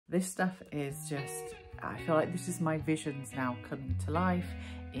This stuff is just, I feel like this is my visions now coming to life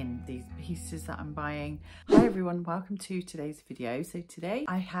in these pieces that I'm buying. Hi everyone, welcome to today's video. So today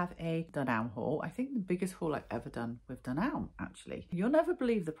I have a DUNELM haul. I think the biggest haul I've ever done with DUNELM actually. You'll never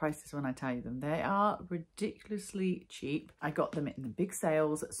believe the prices when I tell you them. They are ridiculously cheap. I got them in the big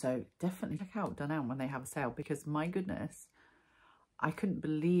sales, so definitely check out DUNELM when they have a sale, because my goodness, I couldn't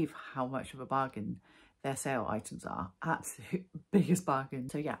believe how much of a bargain their sale items are. Absolute biggest bargain.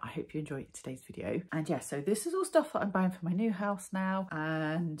 So yeah, I hope you enjoyed today's video. And yeah, so this is all stuff that I'm buying for my new house now.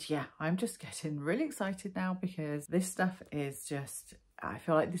 And yeah, I'm just getting really excited now because this stuff is just, I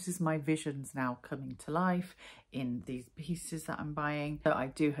feel like this is my visions now coming to life in these pieces that I'm buying. So I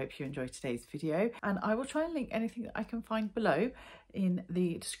do hope you enjoyed today's video, and I will try and link anything that I can find below in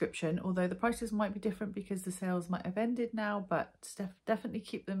the description, although the prices might be different because the sales might have ended now, but definitely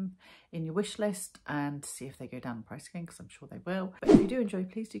keep them in your wish list and see if they go down in price again, because I'm sure they will. But if you do enjoy,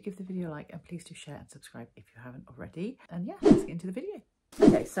 please do give the video a like, and please do share and subscribe if you haven't already. And yeah, let's get into the video.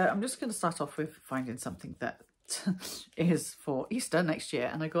 Okay, so I'm just going to start off with finding something that is for Easter next year,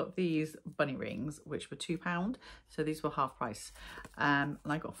 and I got these bunny rings which were £2, so these were half price, and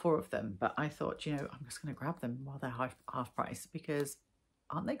I got 4 of them. But I thought, you know, I'm just going to grab them while they're half price, because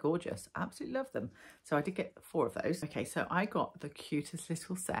aren't they gorgeous? Absolutely love them. So I did get 4 of those. Okay, so I got the cutest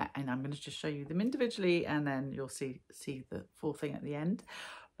little set, and I'm going to just show you them individually, and then you'll see the full thing at the end.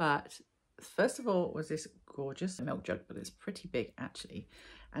 But first of all was this gorgeous milk jug, but it's pretty big actually,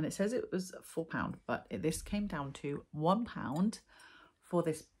 and it says it was £4, but this came down to £1 for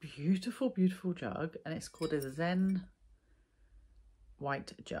this beautiful jug, and it's called a Zen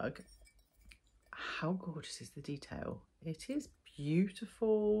white jug. How gorgeous is the detail? It is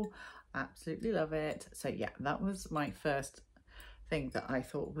beautiful, absolutely love it. So yeah, that was my first thing that I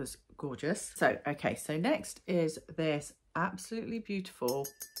thought was gorgeous. So okay, so next is this absolutely beautiful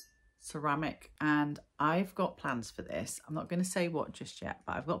ceramic, and I've got plans for this. I'm not going to say what just yet,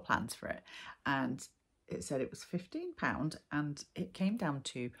 but I've got plans for it. And it said it was £15 and it came down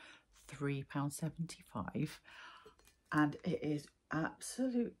to £3.75, and it is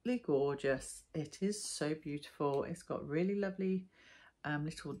absolutely gorgeous. It is so beautiful. It's got really lovely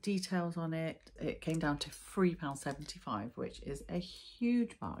little details on it. It came down to £3.75, which is a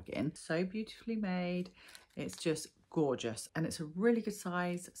huge bargain. So beautifully made. It's just gorgeous, and it's a really good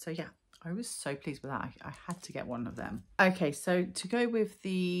size. So yeah, I was so pleased with that. I had to get one of them. Okay, so to go with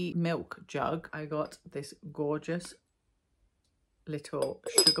the milk jug, I got this gorgeous little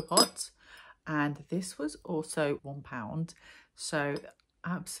sugar pot, and this was also £1, so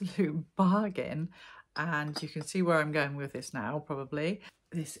absolute bargain. And you can see where I'm going with this now, probably.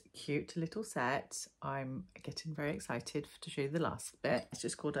 This cute little set. I'm getting very excited to show you the last bit. It's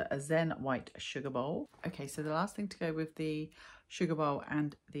just called a Zen white sugar bowl. Okay, so the last thing to go with the sugar bowl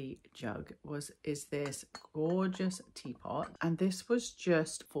and the jug is this gorgeous teapot, and this was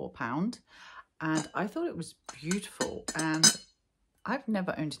just £4, and I thought it was beautiful. And I've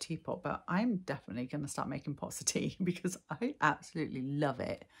never owned a teapot, but I'm definitely going to start making pots of tea because I absolutely love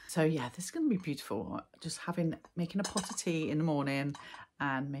it. So yeah, this is going to be beautiful. Just making a pot of tea in the morning,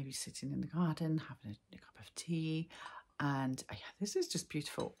 and maybe sitting in the garden, having a cup of tea. And yeah, this is just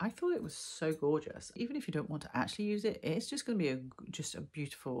beautiful. I thought it was so gorgeous. Even if you don't want to actually use it, it's just going to be just a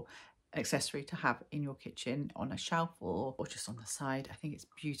beautiful accessory to have in your kitchen on a shelf or just on the side. I think it's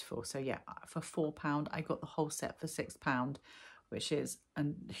beautiful. So yeah, for £4, I got the whole set for £6, which is a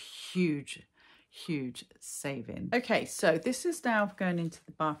huge saving. Okay, so this is now going into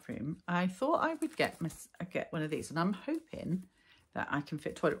the bathroom. I thought I would get one of these, and I'm hoping that I can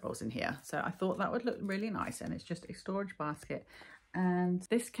fit toilet rolls in here. So I thought that would look really nice, and it's just a storage basket. And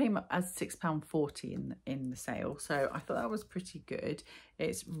this came up as £6.40 in the sale, so I thought that was pretty good.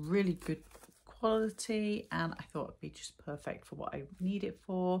 It's really good quality, and I thought it'd be just perfect for what I need it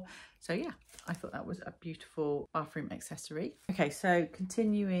for. So yeah, I thought that was a beautiful bathroom accessory. Okay, so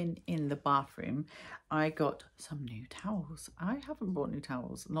continuing in the bathroom, I got some new towels. I haven't bought new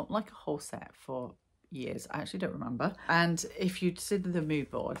towels, not like a whole set, for years. I actually don't remember. And if you'd seen the mood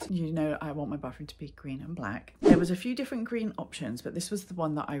board, you know I want my bathroom to be green and black. There was a few different green options, but this was the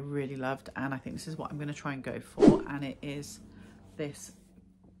one that I really loved, and I think this is what I'm going to try and go for. And it is this,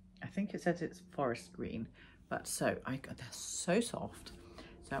 I think it says it's forest green, but so they're so soft.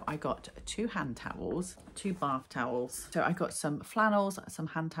 So I got 2 hand towels, 2 bath towels. So I got some flannels, some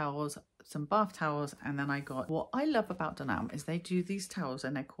hand towels, some bath towels, and then I got, what I love about DUNELM is they do these towels,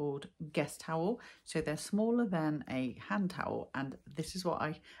 and they're called guest towel. So they're smaller than a hand towel, and this is what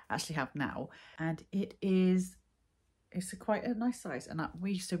I actually have now. And it's quite a nice size. And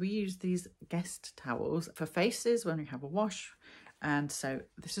we use these guest towels for faces when we have a wash, And so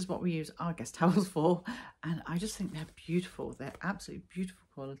this is what we use our guest towels for. And I just think they're beautiful. They're absolutely beautiful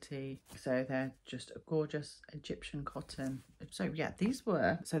quality. So they're just a gorgeous Egyptian cotton. So yeah, these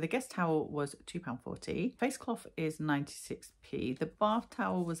were, so the guest towel was £2.40. Face cloth is 96p. The bath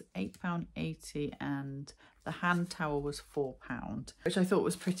towel was £8.80 and the hand towel was £4, which I thought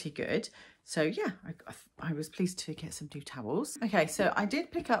was pretty good. So yeah, I was pleased to get some new towels. Okay, so I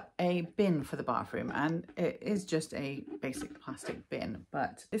did pick up a bin for the bathroom, and it is just a basic plastic bin,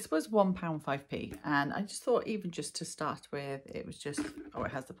 but this was £1.05p, and I just thought, even just to start with, it was just, oh,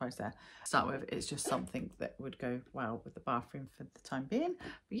 it has the price there. To start with, it's just something that would go well with the bathroom for the time being.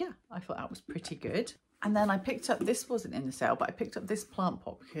 But yeah, I thought that was pretty good. And then I picked up, this wasn't in the sale, but I picked up this plant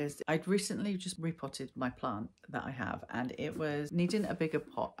pot because I'd recently just repotted my plant that I have, and it was needing a bigger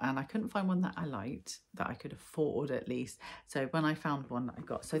pot, and I couldn't find one that I liked, that I could afford at least. So when I found one that I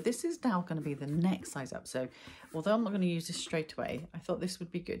got, so this is now going to be the next size up. So although I'm not going to use this straight away, I thought this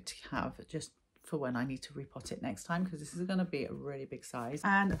would be good to have just for when I need to repot it next time, because this is going to be a really big size.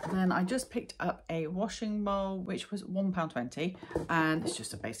 And then I just picked up a washing bowl, which was £1.20, and it's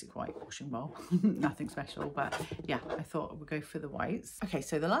just a basic white washing bowl. Nothing special, but yeah, I thought I would go for the whites. Okay,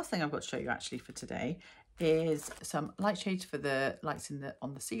 so the last thing I've got to show you actually for today is some light shades for the lights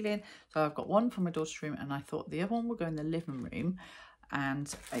on the ceiling. So I've got one for my daughter's room, and I thought the other one would go in the living room.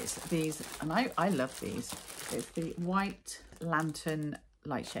 And it's these, and I love these. It's the white lantern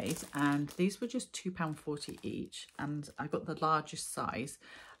light shades, and these were just £2.40 each, and I got the largest size,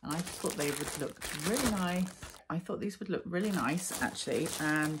 and I just thought they would look really nice. I thought these would look really nice actually,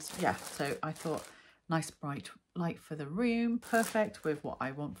 and yeah, so I thought nice bright light for the room, perfect with what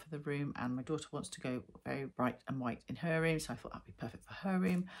I want for the room, and my daughter wants to go very bright and white in her room, so I thought that'd be perfect for her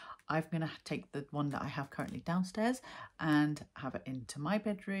room. I'm going to take the one that I have currently downstairs and have it into my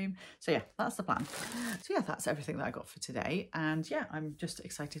bedroom. So yeah, that's the plan. So yeah, that's everything that I got for today. And yeah, I'm just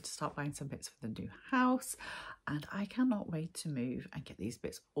excited to start buying some bits for the new house. And I cannot wait to move and get these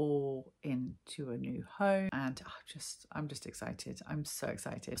bits all into a new home. And I'm just excited. I'm so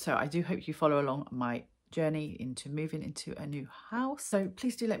excited. So I do hope you follow along my journey into moving into a new house. So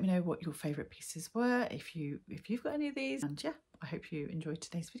please do let me know what your favorite pieces were, if you've got any of these. And yeah, I hope you enjoyed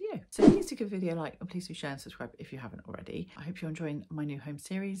today's video. So please do give the video a like, and please do share and subscribe if you haven't already. I hope you're enjoying my new home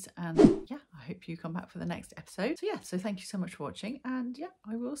series, and yeah, I hope you come back for the next episode. So yeah, so thank you so much for watching, and yeah,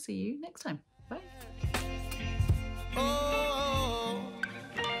 I will see you next time. Bye.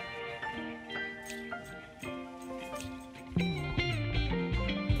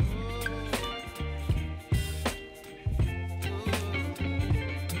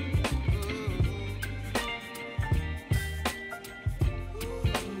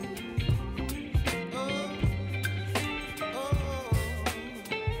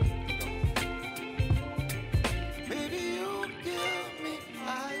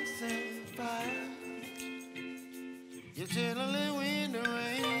 You're chilling when the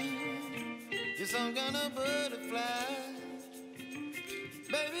rain, you're some kind of butterfly.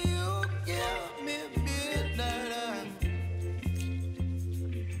 Baby, you give me midnight.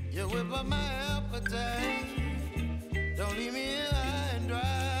 You whip up my appetite. Don't leave me high and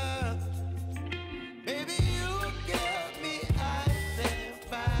dry. Baby, you give me ice and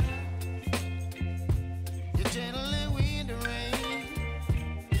fire. You're chilling when the rain,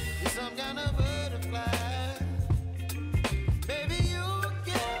 you're some kind of butterfly.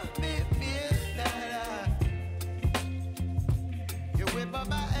 Whip up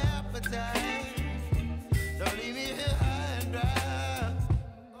my appetite.